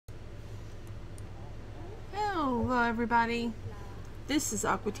Hello everybody, this is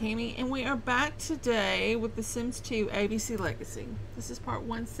Aquatami and we are back today with The Sims 2 ABC Legacy. This is part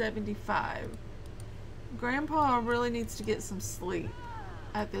 175. Grandpa really needs to get some sleep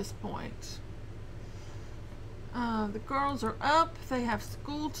at this point. The girls are up, they have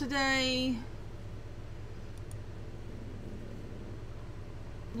school today.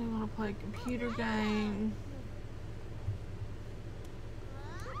 They want to play a computer game.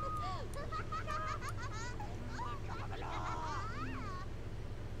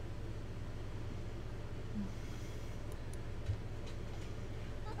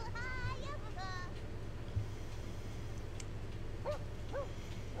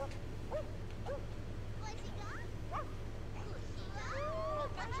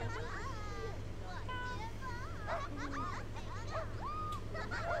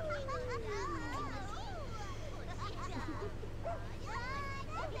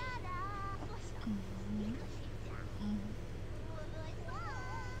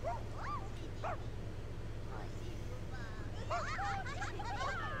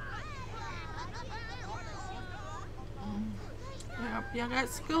 Y'all got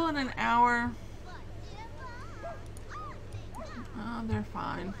school in an hour. Oh, they're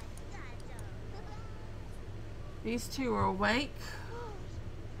fine. These two are awake.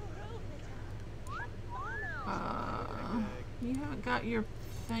 You haven't got your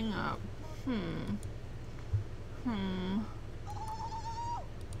thing up.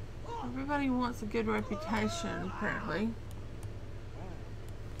 Everybody wants a good reputation, apparently.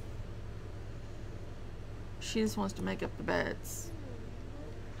 She just wants to make up the beds.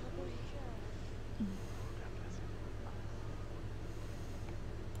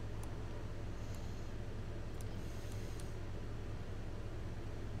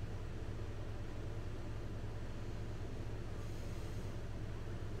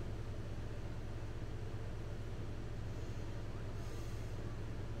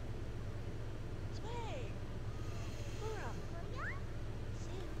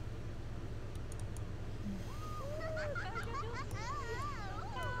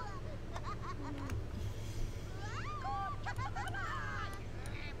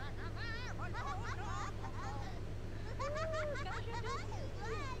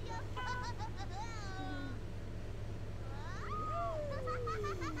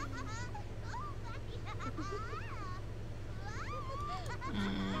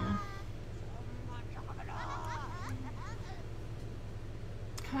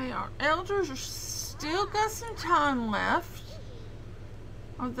 Okay, our elders are still got some time left.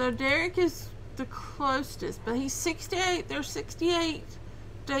 Although Derek is the closest, but he's 68. They're 68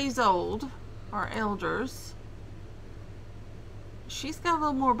 days old, our elders. She's got a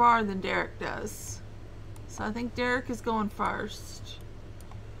little more bar than Derek does. So I think Derek is going first.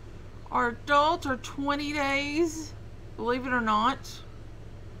 Our adults are 20 days, believe it or not.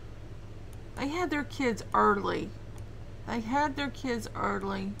 They had their kids early. They had their kids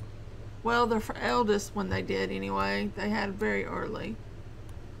early. Well, their eldest, when they did anyway, they had very early.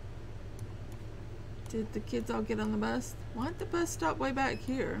 Did the kids all get on the bus? Why'd the bus stop way back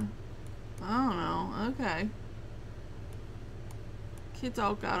here? I don't know. Okay. Kids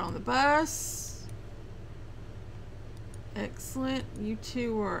all got on the bus. Excellent. You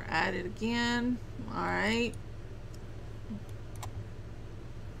two were at it again. All right.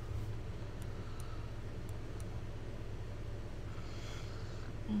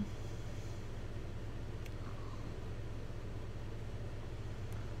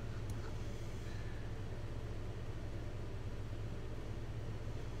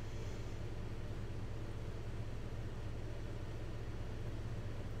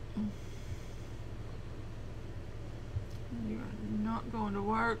 You're not going to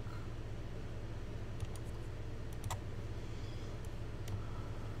work.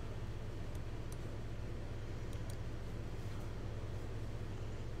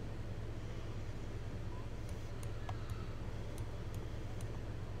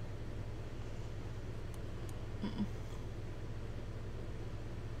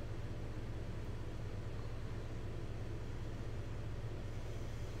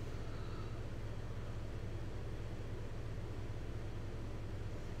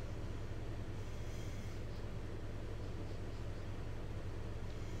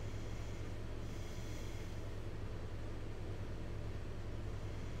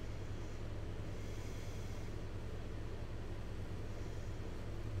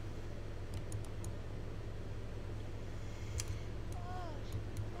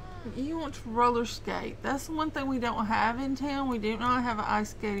 You want to roller skate. That's the one thing we don't have in town. We do not have an ice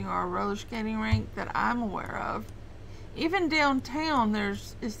skating or a roller skating rink that I'm aware of. Even downtown,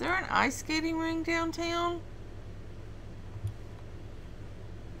 is there an ice skating rink downtown?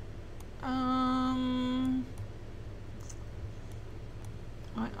 I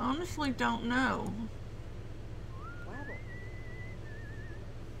honestly don't know.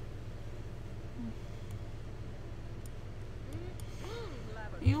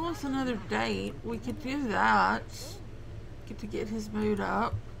 He wants another date. We could do that. To get his mood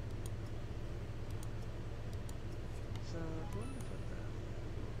up.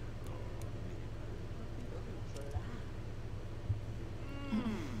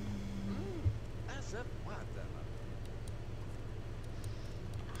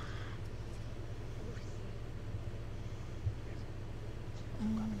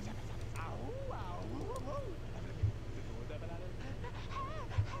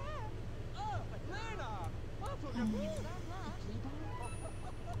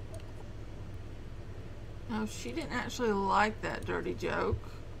 No, she didn't actually like that dirty joke.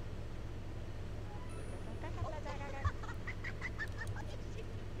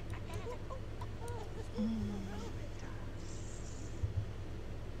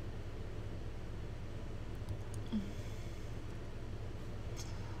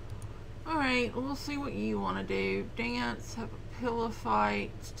 Alright, we'll see what you want to do. Dance, have a pillow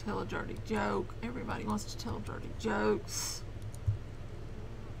fight, tell a dirty joke. Everybody wants to tell dirty jokes.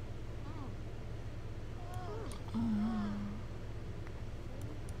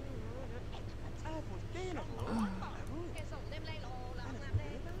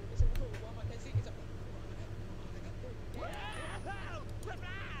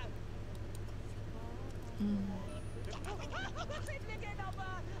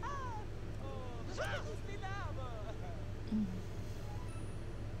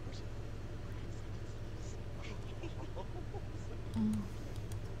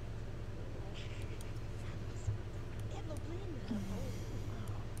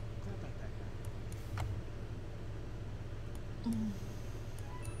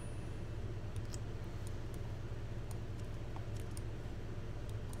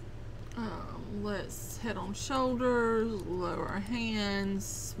 Let's head on shoulders, lower our hands,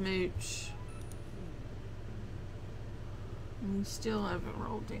 smooch. And we still haven't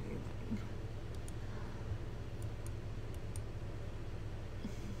rolled anything.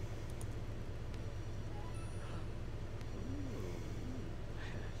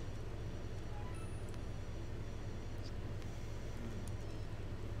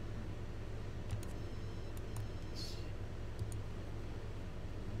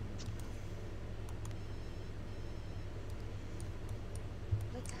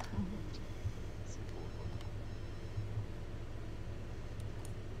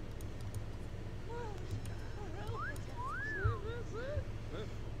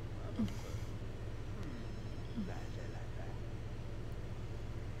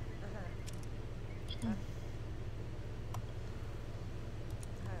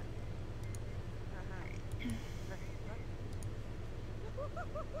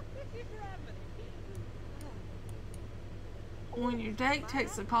 When your date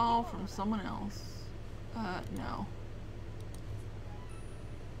takes a call from someone else, no.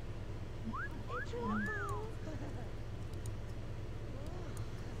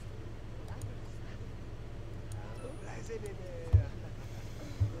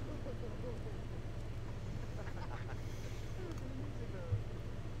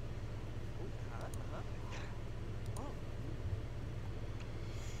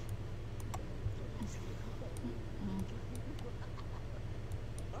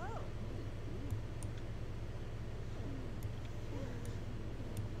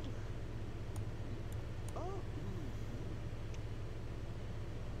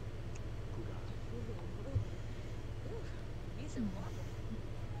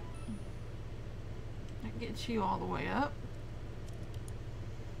 That gets you all the way up.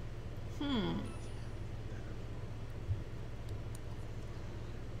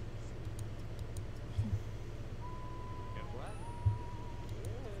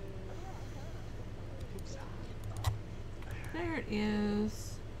 There it is.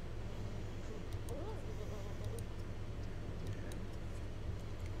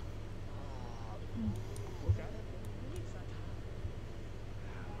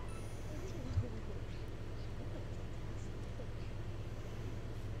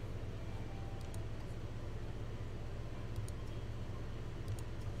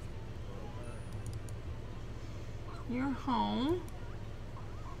 You're home.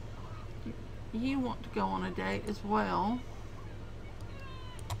 You want to go on a date as well.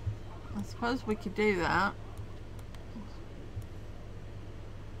 I suppose we could do that.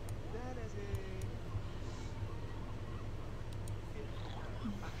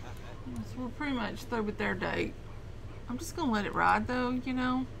 So we're pretty much through with their date. I'm just gonna let it ride though, you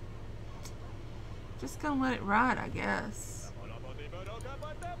know. Just gonna let it ride, I guess.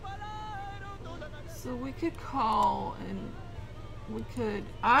 So we could call and we could...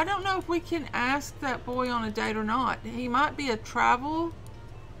 I don't know if we can ask that boy on a date or not. He might be a travel.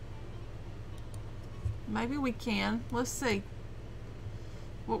 Maybe we can. Let's see.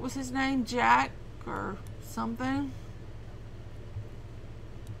 What was his name? Jack or something?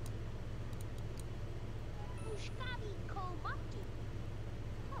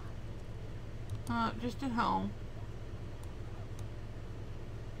 Just at home.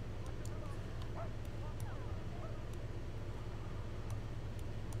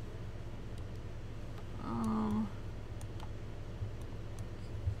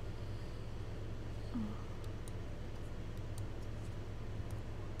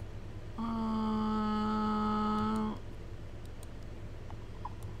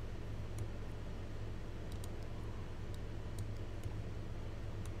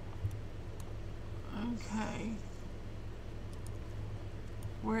 Okay.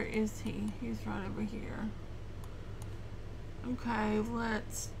 Where is he? He's right over here. Okay,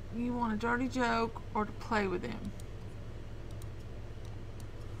 let's... You want a dirty joke or to play with him?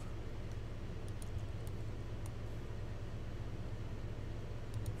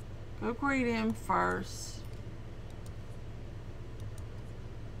 Go greet him first.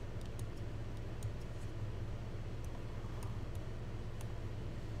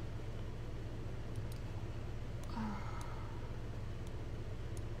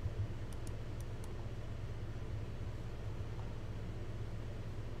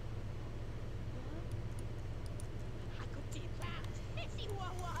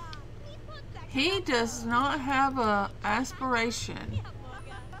 He does not have a aspiration.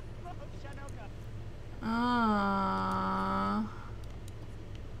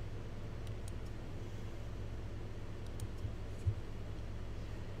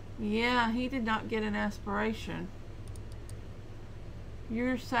 Yeah, he did not get an aspiration.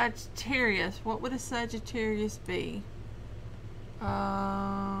 You're Sagittarius. What would a Sagittarius be?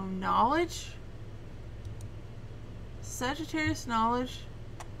 Knowledge? Sagittarius knowledge?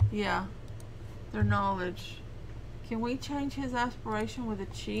 Yeah, their knowledge. Can we change his aspiration with a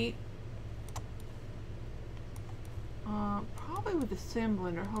cheat? Probably with the sim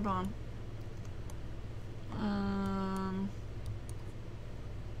blender. Hold on.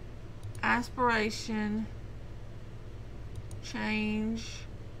 Aspiration. Change.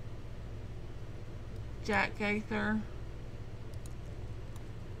 Jack Gaither.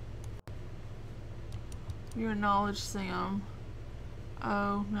 You're a knowledge sim.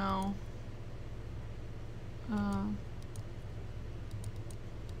 Oh no.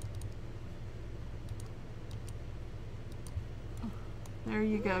 There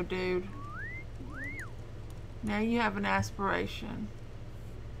you go, dude. Now you have an aspiration.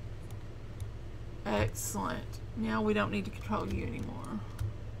 Excellent. Now we don't need to control you anymore.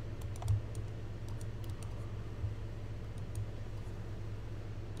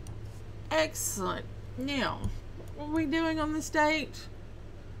 Excellent. Now, what are we doing on this date?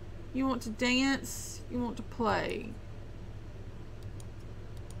 You want to dance? You want to play?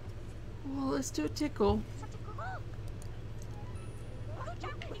 Well, let's do a tickle.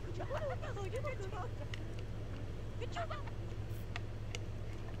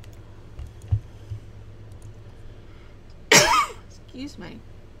 Excuse me.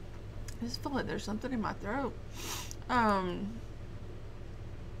 I just feel like there's something in my throat.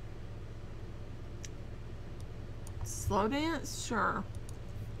 Slow dance? Sure.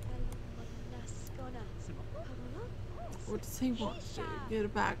 What does he want to do? Get a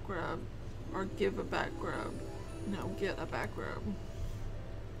back rub or give a back rub? No, get a back rub.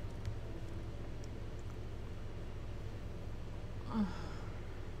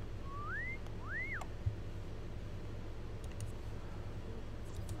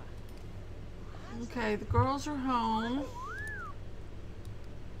 Okay, the girls are home.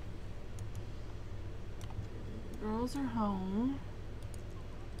 Girls are home.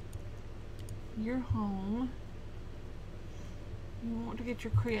 You're home. You want to get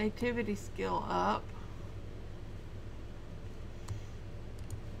your creativity skill up.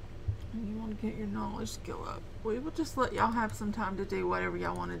 And you want to get your knowledge skill up. We will just let y'all have some time to do whatever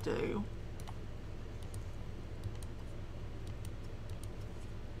y'all want to do.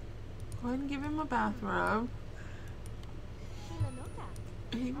 Go ahead and give him a bathrobe.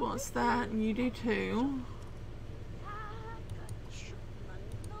 He wants that, and you do too.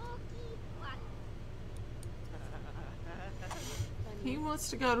 He wants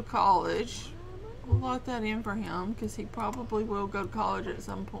to go to college. We'll lock that in for him because he probably will go to college at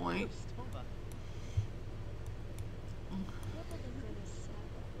some point.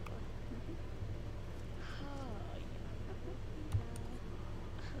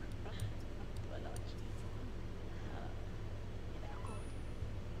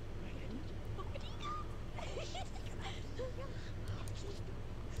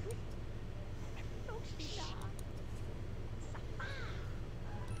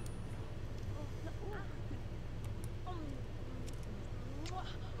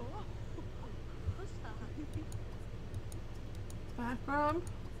 back rub.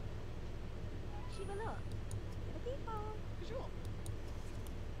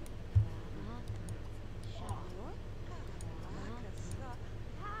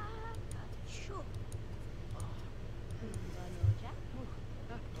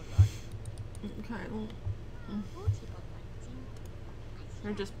 Okay.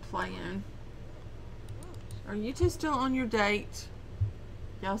 They're just playing. Are you two still on your date?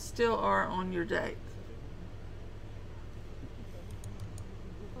 Y'all still are on your date.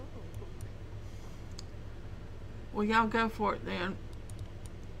 Well, y'all go for it then.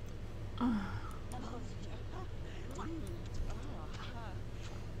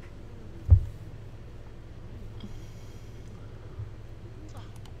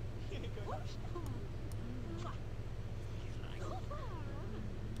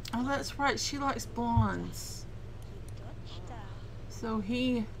 Oh, that's right. She likes blondes. So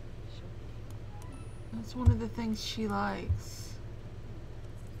that's one of the things she likes.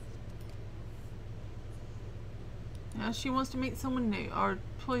 Now she wants to meet someone new. Or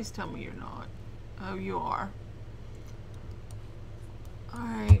please tell me you're not. Oh, you are.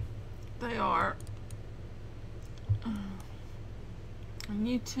 Alright. They are. And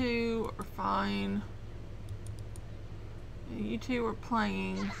you two are fine. You two are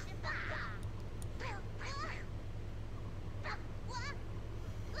playing.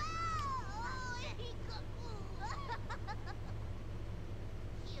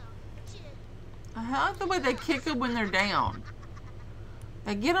 I like the way they kick them when they're down.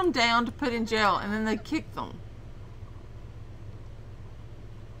 They get them down to put in jail and then they kick them.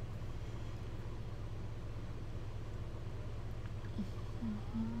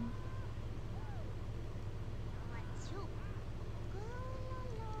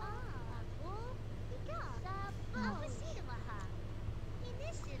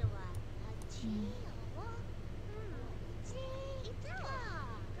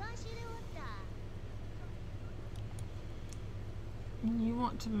 You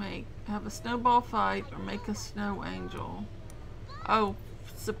want to have a snowball fight or make a snow angel. Oh,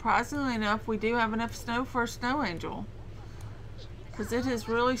 surprisingly enough, we do have enough snow for a snow angel. Because it has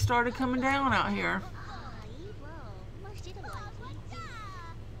really started coming down out here.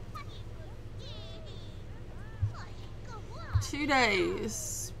 2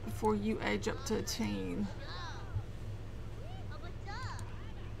 days before you age up to a teen.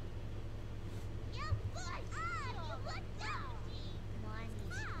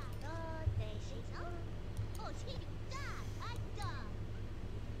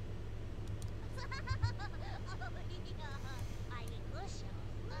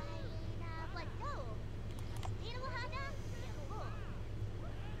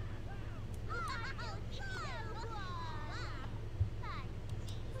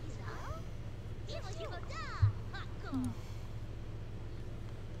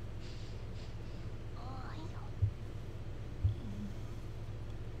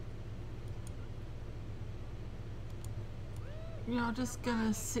 Y'all just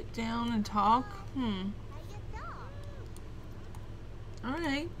gonna sit down and talk?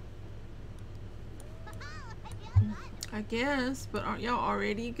 Alright. I guess, but aren't y'all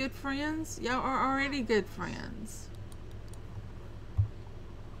already good friends? Y'all are already good friends.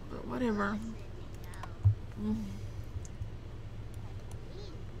 But whatever.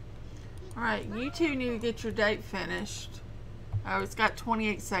 Alright, you two need to get your date finished. Oh, it's got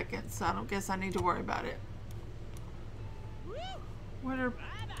 28 seconds, so I don't guess I need to worry about it. What are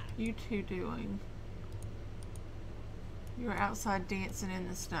you two doing? You're outside dancing in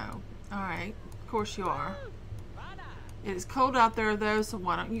the snow. Alright, of course you are. It is cold out there though, so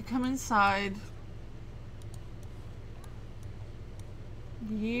why don't you come inside?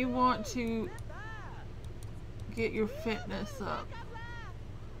 You want to get your fitness up.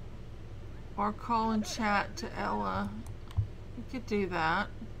 Or call and chat to Ella. You could do that.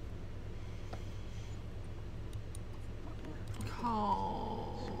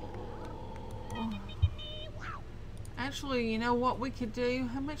 Actually, you know what we could do?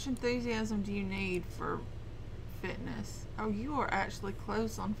 How much enthusiasm do you need for fitness? Oh, you are actually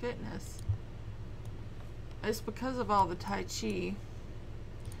close on fitness. It's because of all the Tai Chi.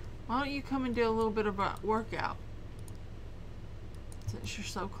 Why don't you come and do a little bit of a workout? Since you're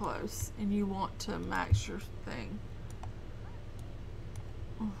so close and you want to max your thing.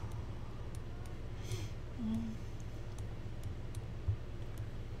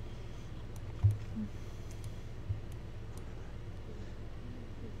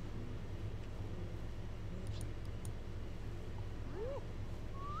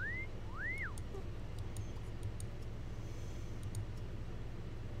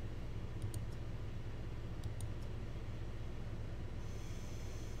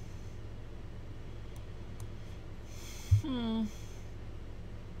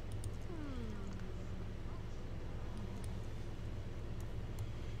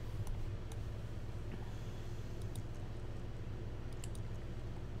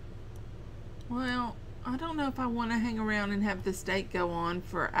 don't know if I want to hang around and have this date go on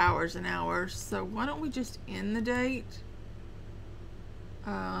for hours and hours. So why don't we just end the date?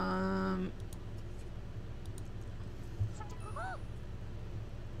 Now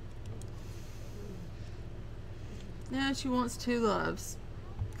she wants two loves.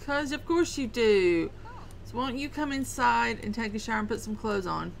 Because of course you do. So why don't you come inside and take a shower and put some clothes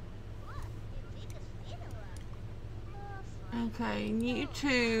on? Okay, and you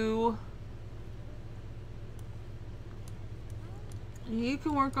two. You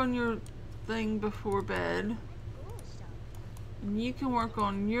can work on your thing before bed. And you can work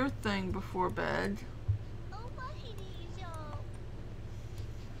on your thing before bed.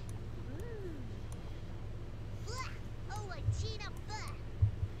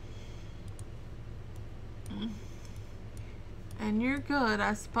 And you're good,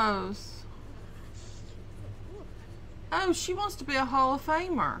 I suppose. Oh, she wants to be a Hall of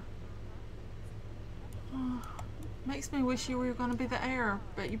Famer. Makes me wish you were going to be the heir,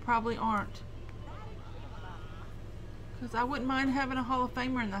 but you probably aren't. Because I wouldn't mind having a Hall of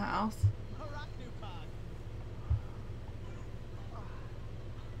Famer in the house.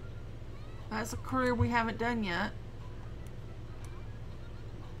 That's a career we haven't done yet.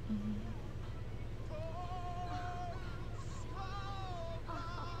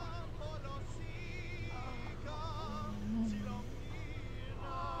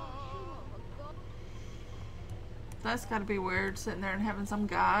 That's got to be weird, sitting there and having some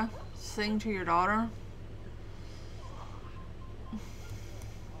guy sing to your daughter.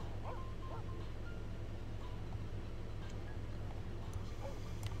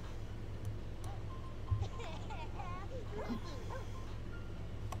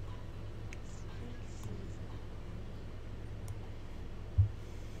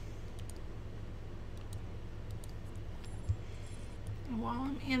 And while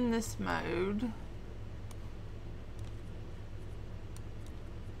I'm in this mode,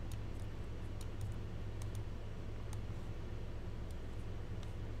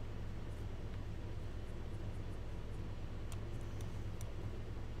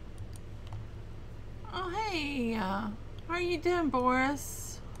 hey, how are you doing,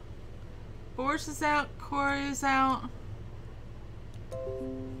 Boris? Boris is out, Corey is out.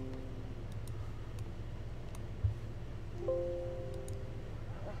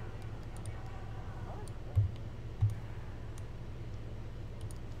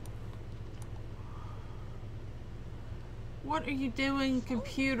 What are you doing,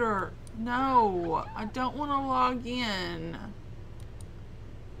 computer? No, I don't want to log in.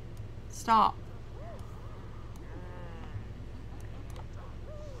 Stop.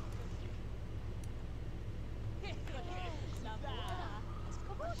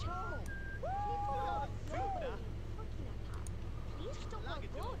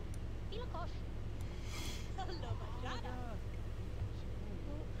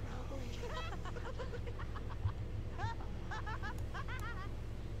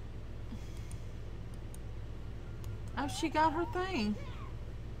 Oh, she got her thing.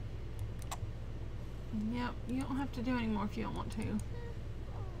 Yep, you don't have to do any more if you don't want to.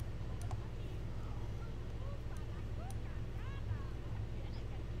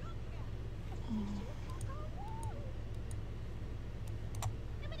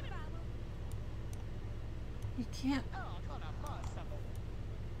 You can't.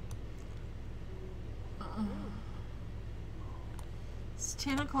 It's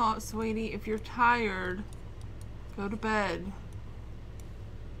 10 o'clock, sweetie. If you're tired, go to bed.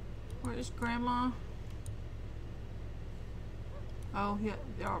 Where's Grandma? Oh, yeah,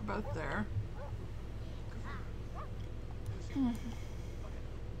 they are both there.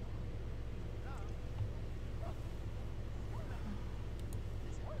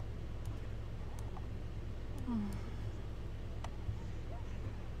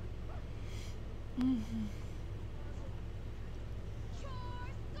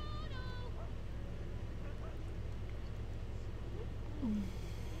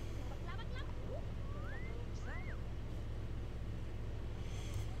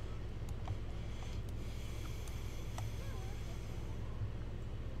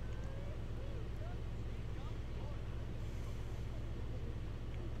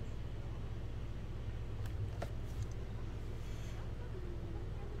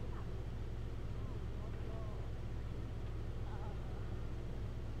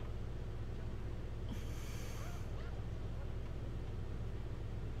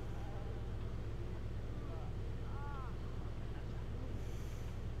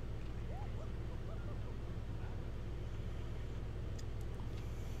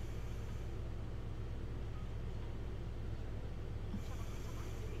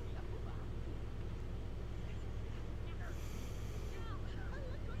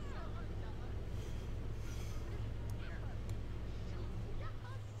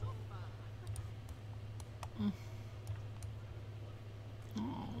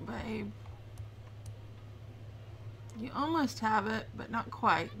 Oh, babe. You almost have it, but not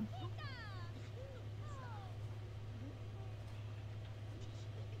quite.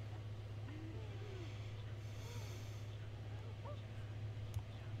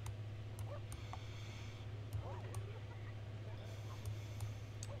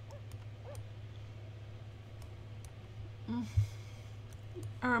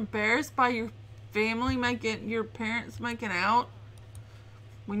 Are embarrassed by your family making, your parents making out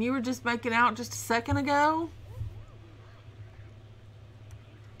when you were just making out just a second ago?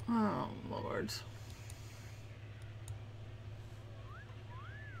 Oh, Lord.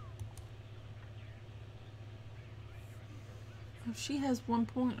 If she has 1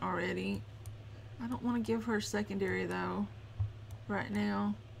 point already, I don't want to give her a secondary though right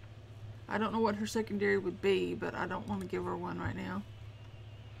now. I don't know what her secondary would be, but I don't want to give her one right now.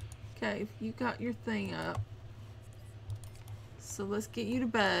 Okay, you got your thing up. So let's get you to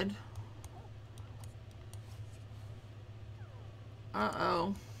bed.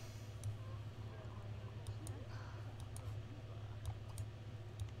 Uh-oh.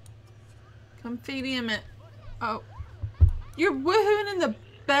 Come feed him it. Oh. You're woohooing in the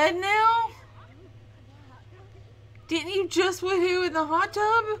bed now? Didn't you just woohoo in the hot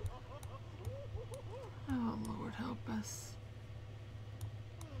tub? Oh, Lord, help us.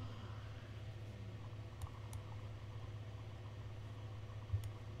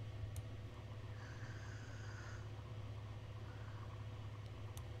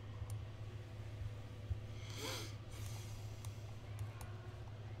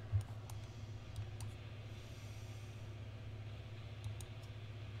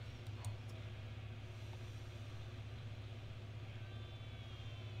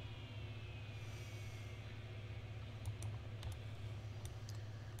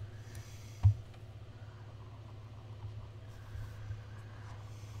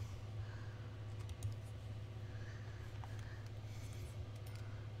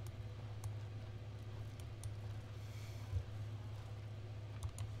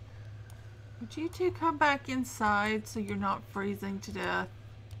 Would you two come back inside so you're not freezing to death?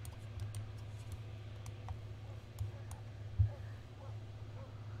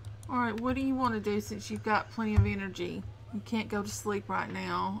 Alright, what do you want to do since you've got plenty of energy? You can't go to sleep right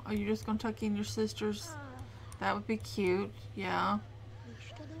now. Are you just going to tuck in your sisters? That would be cute, yeah.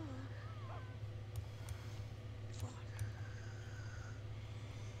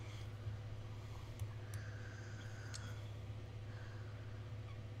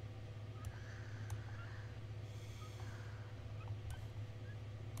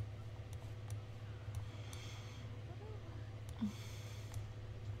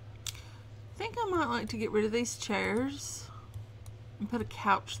 I think I might like to get rid of these chairs and put a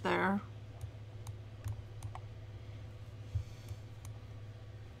couch there.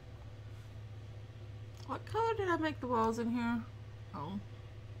 What color did I make the walls in here? Oh,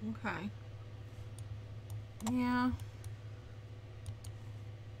 okay. Yeah.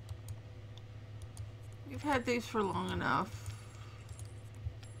 You've had these for long enough.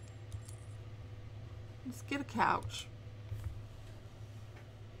 Let's get a couch.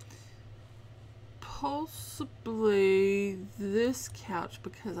 Possibly this couch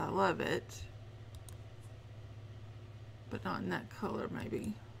because I love it, but not in that color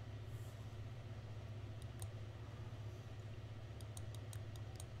maybe.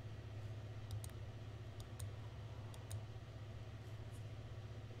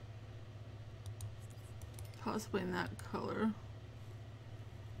 Possibly in that color.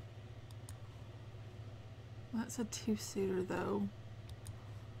 That's a 2-seater though.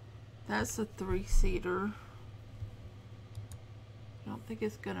 That's a 3-seater. I don't think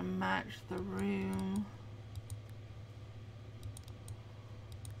it's gonna match the room.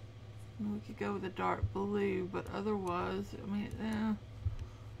 We could go with a dark blue, but otherwise, I mean,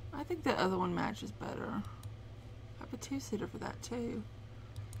 I think the other one matches better. I have a 2-seater for that too.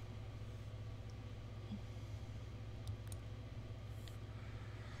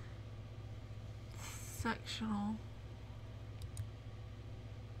 Sectional.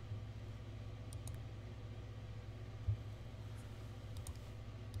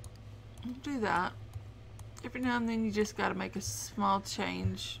 Do that. Every now and then you just got to make a small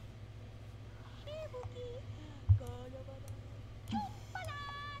change.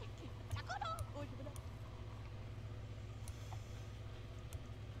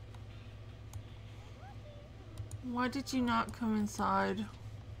 Why did you not come inside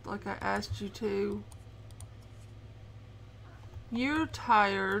like I asked you to? You're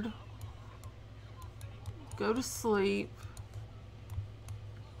tired. Go to sleep.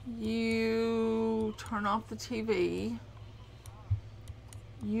 You turn off the TV.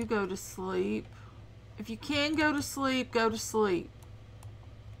 You go to sleep. If you can go to sleep, go to sleep.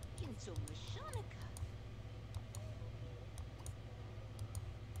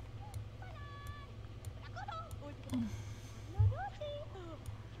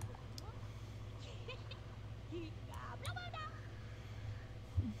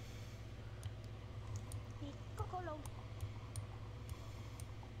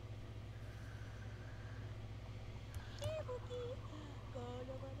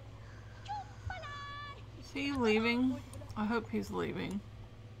 Is he leaving? I hope he's leaving.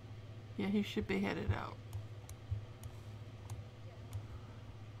 Yeah, he should be headed out.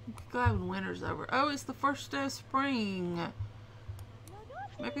 I'm glad when winter's over. Oh, it's the first day of spring.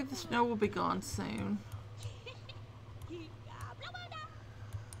 Maybe the snow will be gone soon.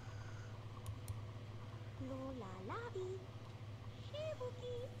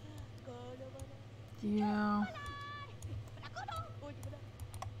 Yeah.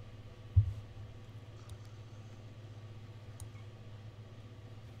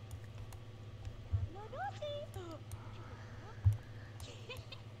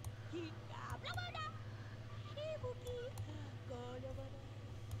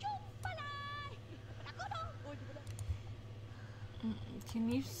 Can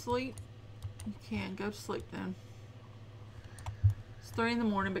you sleep? You can. Go to sleep then. It's 3 in the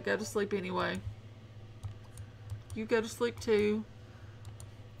morning, but go to sleep anyway. You go to sleep too.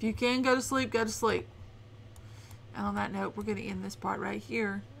 If you can go to sleep, go to sleep. And on that note, we're going to end this part right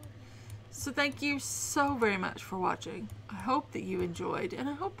here. So thank you so very much for watching. I hope that you enjoyed, and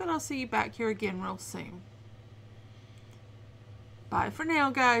I hope that I'll see you back here again real soon. Bye for now,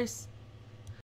 guys.